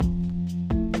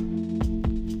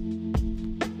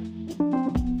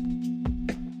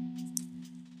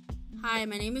Hi,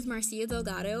 my name is Marcia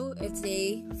Delgado. And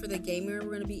today, for The Gamer, we're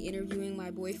going to be interviewing my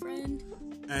boyfriend.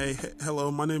 Hello,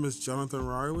 my name is Jonathan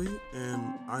Riley,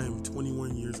 and I am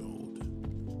 21 years old.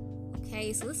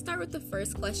 Okay, so let's start with the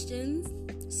first questions.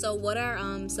 So, what are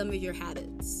some of your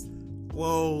habits?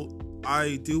 Well,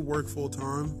 I do work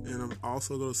full-time, and I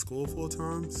also go to school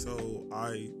full-time, so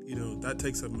that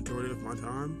takes a majority of my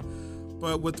time.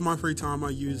 But with my free time, I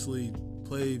usually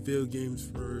play video games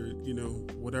for,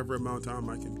 whatever amount of time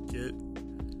I can get,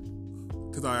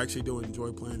 because I actually do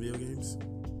enjoy playing video games.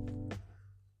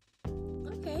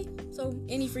 Okay, so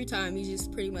any free time, you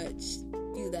just pretty much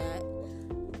do that.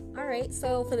 Alright,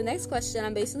 so for the next question,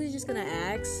 I'm basically just going to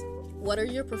ask, what are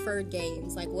your preferred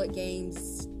games? Like, what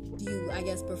games do you,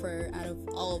 prefer out of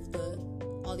all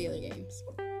the other games?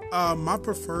 My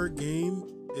preferred game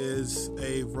is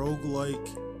a roguelike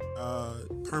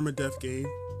permadeath game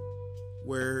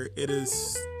where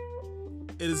it's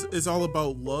all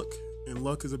about luck, and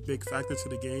luck is a big factor to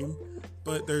the game,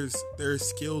 but there's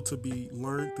skill to be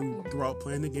learned throughout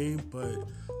playing the game, but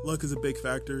luck is a big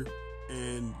factor,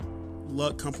 and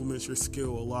luck complements your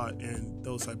skill a lot in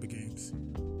those type of games.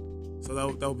 So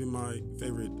that would be my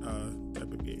favorite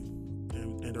type of game,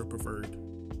 and are preferred.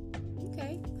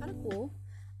 Okay, kind of cool.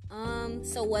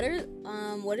 So what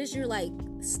is your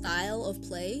style of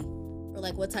play, or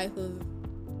what type of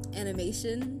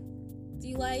animation do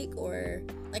you like, or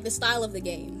the style of the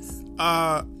games?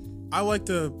 I like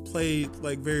to play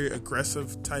very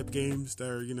aggressive type games that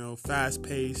are fast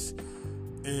paced,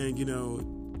 and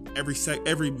every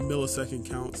millisecond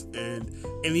counts, and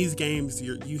in these games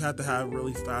you have to have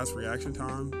really fast reaction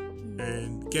time,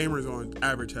 and gamers on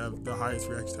average have the highest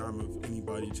reaction time of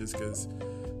anybody, just because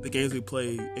the games we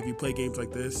play, if you play games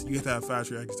like this, you have to have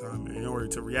fast reaction time in order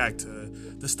to react to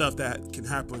the stuff that can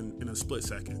happen in a split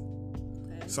second.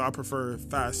 Okay. So I prefer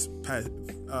fast-paced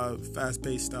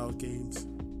style games.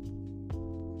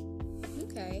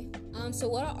 Okay. So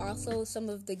what are also some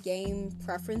of the game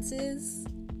preferences?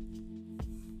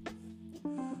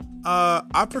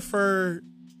 I prefer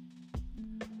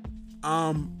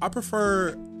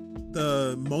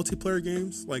the multiplayer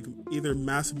games, like either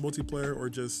massive multiplayer or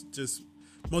just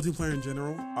multiplayer in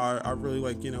general. I really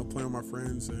like playing with my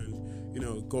friends, and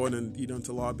going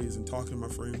into lobbies and talking to my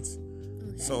friends.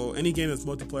 Okay. So any game that's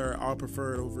multiplayer, I'll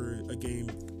prefer it over a game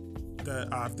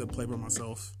that I have to play by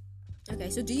myself. Okay,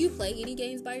 so do you play any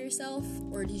games by yourself,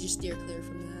 or do you just steer clear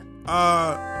from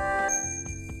that?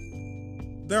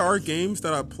 There are games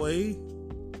that I play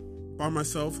by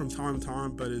myself from time to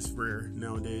time, but it's rare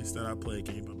nowadays that I play a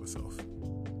game by myself.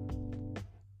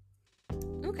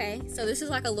 Okay, so this is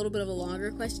a little bit of a longer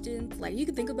question. You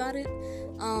can think about it.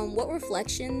 What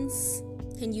reflections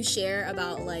can you share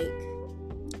about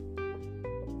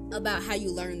how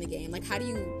you learn the game? How do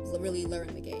you really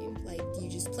learn the game? Do you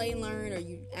just play and learn, or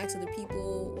you ask other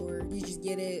people, or you just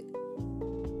get it?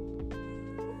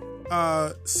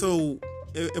 So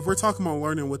if we're talking about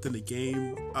learning within the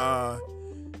game,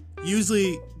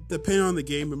 usually depending on the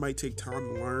game, it might take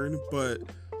time to learn, but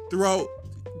throughout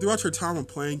your time of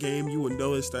playing game, you will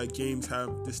notice that games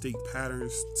have distinct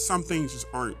patterns. Some things just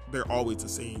aren't, they're always the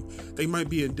same. They might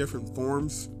be in different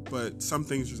forms, but some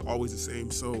things just always the same.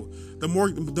 So the more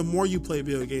you play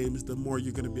video games, the more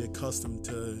you're going to be accustomed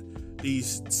to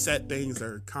these set things that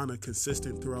are kind of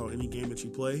consistent throughout any game that you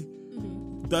play.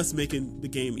 Mm-hmm. Thus making the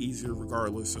game easier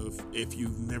regardless of if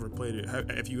you've never played it,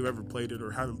 if you've ever played it or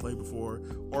haven't played before,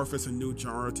 or if it's a new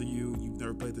genre to you, you've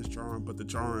never played this genre, but the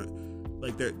genre,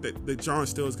 the genre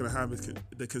still is going to have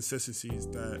the consistencies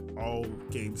that all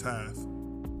games have,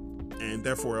 and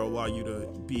therefore it'll allow you to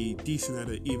be decent at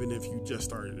it even if you just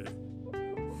started it.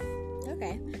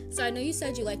 Okay, so I know you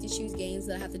said you like to choose games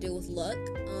that have to deal with luck.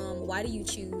 Why do you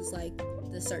choose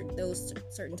those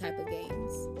certain type of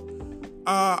games?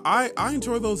 I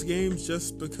enjoy those games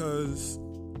just because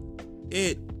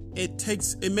it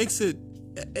makes it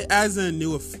adds in a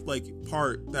new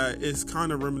part that is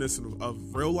kind of reminiscent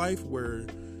of real life, where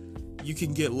you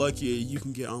can get lucky, you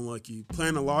can get unlucky.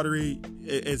 Playing a lottery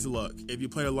is luck. If you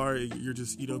play a lottery, you're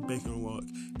just banking on luck.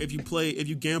 If you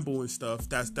gamble and stuff,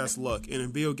 that's luck. And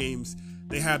in video games,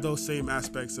 they have those same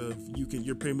aspects of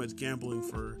you're pretty much gambling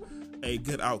for a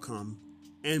good outcome.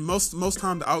 And most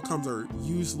time the outcomes are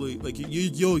usually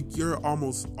you're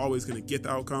almost always gonna get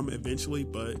the outcome eventually,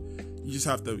 but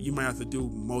you might have to do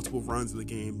multiple runs of the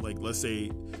game. Let's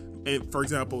say, and for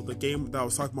example, the game that I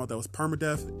was talking about that was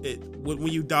permadeath. When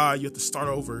you die, you have to start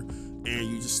over, and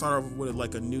you just start over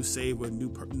with a new save with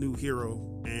a new hero,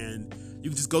 and you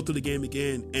can just go through the game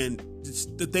again. And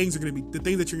the things that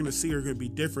you're gonna see are gonna be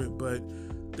different, but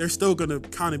they're still gonna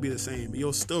kind of be the same.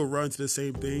 You'll still run into the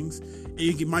same things, and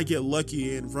you might get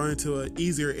lucky and run into an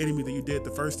easier enemy than you did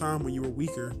the first time when you were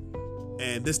weaker,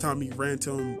 and this time you ran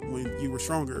into him when you were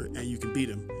stronger and you can beat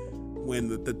him. When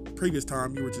the previous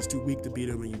time you were just too weak to beat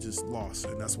him and you just lost,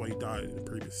 and that's why you died in the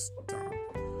previous time.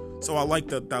 So I like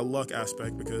that luck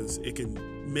aspect because it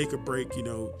can make or break,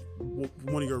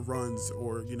 one of your runs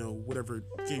or, whatever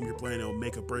game you're playing. It'll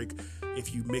make or break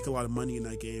if you make a lot of money in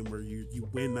that game where you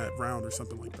win that round or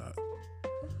something like that.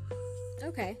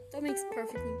 Okay, that makes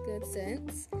perfectly good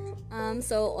sense.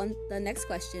 So on the next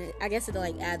question, I guess it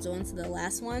adds on to the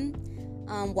last one.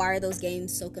 Why are those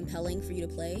games so compelling for you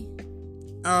to play?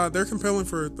 They're compelling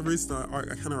for the reason I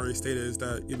kind of already stated is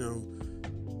that,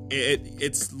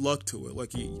 it's luck to it.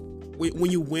 Like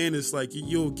when you win, it's like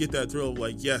you'll get that thrill of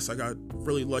like, yes, I got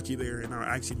really lucky there and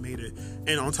I actually made it.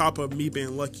 And on top of me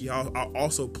being lucky, I'll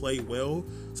also play well.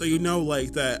 So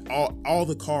like that all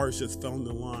the cards just fell in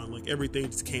the line. Like everything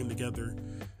just came together.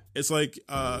 It's like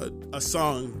a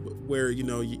song where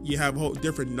you have whole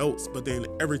different notes, but then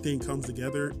everything comes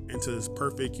together into this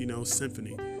perfect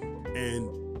symphony,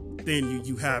 and then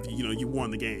you have you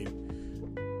won the game.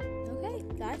 Okay,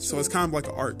 gotcha. So it's kind of like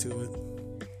an art to it.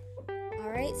 All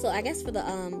right. So I guess for the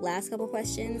last couple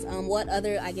questions, what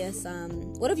other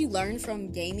what have you learned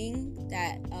from gaming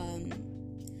that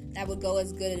would go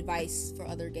as good advice for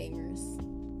other gamers?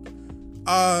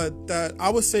 That I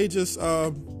would say just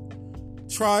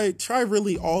try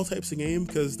really all types of games,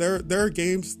 because there are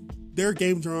game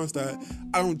genres that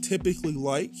I don't typically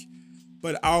like,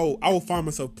 but I will find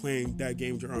myself playing that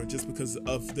game genre just because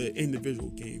of the individual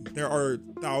game. There are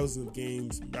thousands of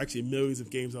games, actually millions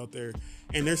of games out there,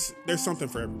 and there's something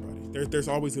for everybody. There's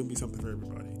always going to be something for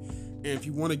everybody. And if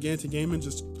you want to get into gaming,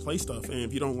 just play stuff, and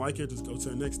if you don't like it, just go to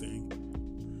the next thing.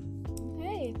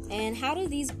 Okay. And how do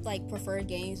these preferred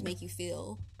games make you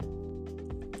feel?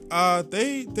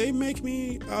 They make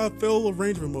me feel a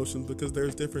range of emotions, because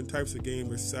there's different types of games.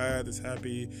 There's sad, there's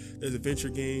happy, there's adventure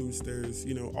games, there's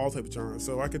all types of genres.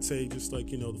 So I could say just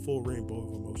the full rainbow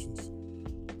of emotions.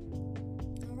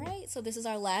 All right, so this is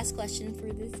our last question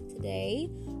for this today.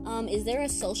 Is there a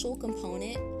social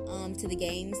component to the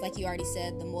games, like you already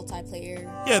said, the multiplayer?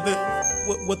 Yeah,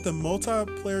 with the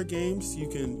multiplayer games, you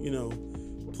can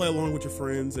play along with your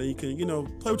friends, and you can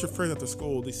play with your friends after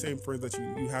school, the same friends that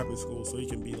you have in school, so you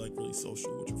can be really social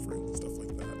with your friends and stuff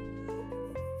like that.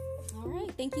 All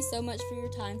right, thank you so much for your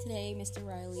time today, Mr.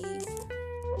 Riley.